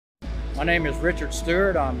My name is Richard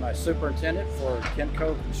Stewart. I'm a superintendent for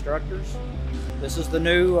Kenco Constructors. This is the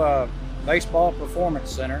new baseball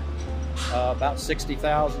performance center, about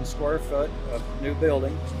 60,000 square foot of new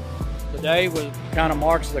building. Today kind of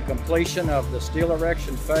marks the completion of the steel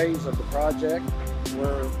erection phase of the project.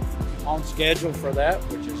 We're on schedule for that,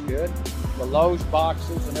 which is good. The loge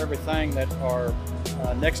boxes and everything that are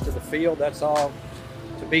next to the field, that's all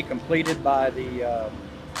to be completed by the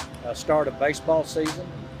start of baseball season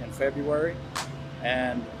in February,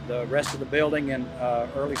 and the rest of the building in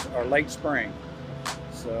early or late spring.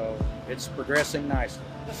 So it's progressing nicely.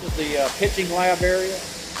 This is the pitching lab area.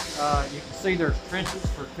 You can see there's trenches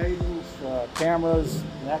for cables, cameras,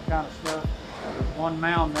 and that kind of stuff. There's one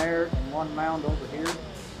mound there and one mound over here.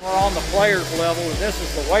 We're on the players level, and this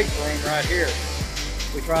is the weight room right here.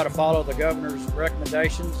 We try to follow the governor's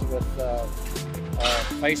recommendations with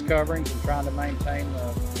face coverings and trying to maintain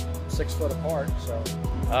 6 foot apart. So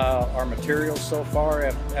our materials so far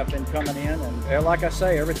have been coming in, and like I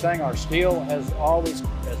say, everything, our steel has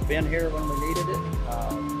been here when we needed it.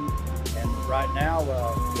 And right now,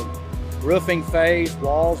 the roofing phase,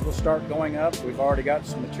 walls will start going up. We've already got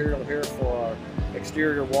some material here for our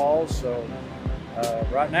exterior walls. So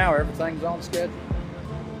right now, everything's on schedule.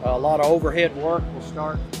 A lot of overhead work will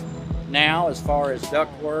start now, as far as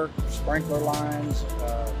duct work, sprinkler lines,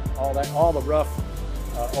 all the rough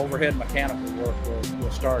overhead mechanical work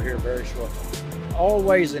will start here very shortly.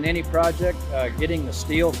 Always in any project, getting the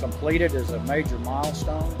steel completed is a major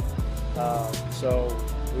milestone. So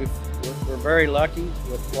we're very lucky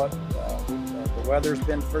with what the weather's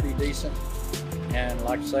been pretty decent, and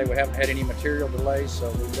like I say, we haven't had any material delays, so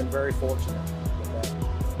we've been very fortunate.